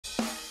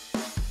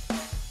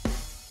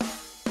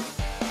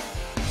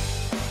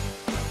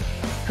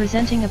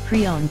Presenting a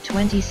pre-owned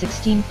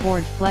 2016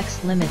 Ford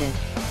Flex Limited.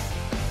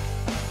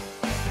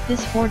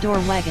 This four-door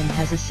wagon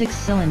has a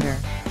six-cylinder,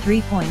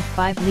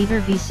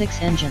 3.5-liter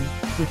V6 engine,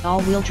 with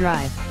all-wheel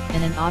drive,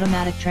 and an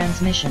automatic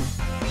transmission.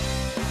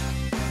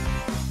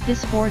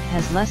 This Ford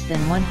has less than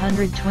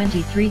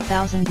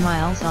 123,000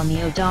 miles on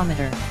the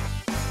odometer.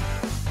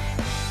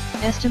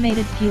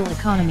 Estimated fuel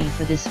economy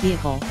for this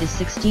vehicle is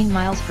 16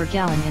 miles per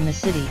gallon in the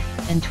city,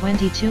 and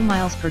 22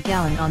 miles per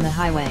gallon on the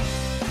highway.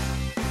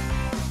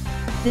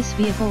 This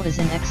vehicle is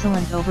in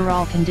excellent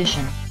overall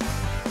condition.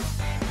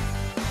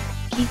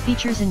 Key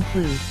features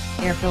include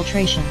air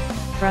filtration,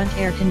 front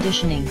air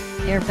conditioning,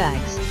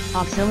 airbags,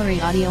 auxiliary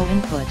audio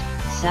input,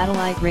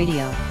 satellite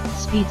radio,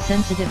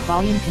 speed-sensitive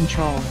volume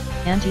control,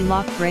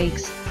 anti-lock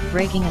brakes,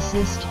 braking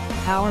assist,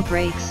 power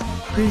brakes,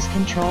 cruise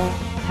control,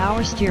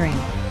 power steering,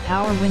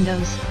 power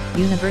windows,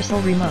 universal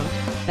remote,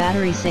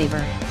 battery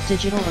saver,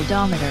 digital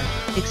odometer,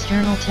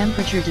 external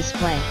temperature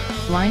display,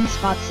 blind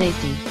spot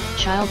safety,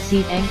 child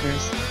seat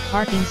anchors,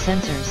 parking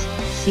sensors,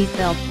 seat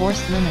belt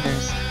force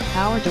limiters,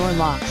 power door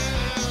locks,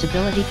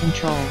 stability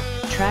control,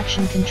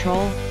 traction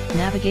control,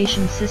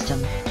 navigation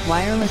system,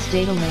 wireless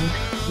data link,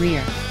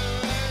 rear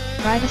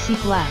privacy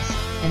glass,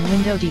 and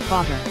window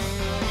defogger.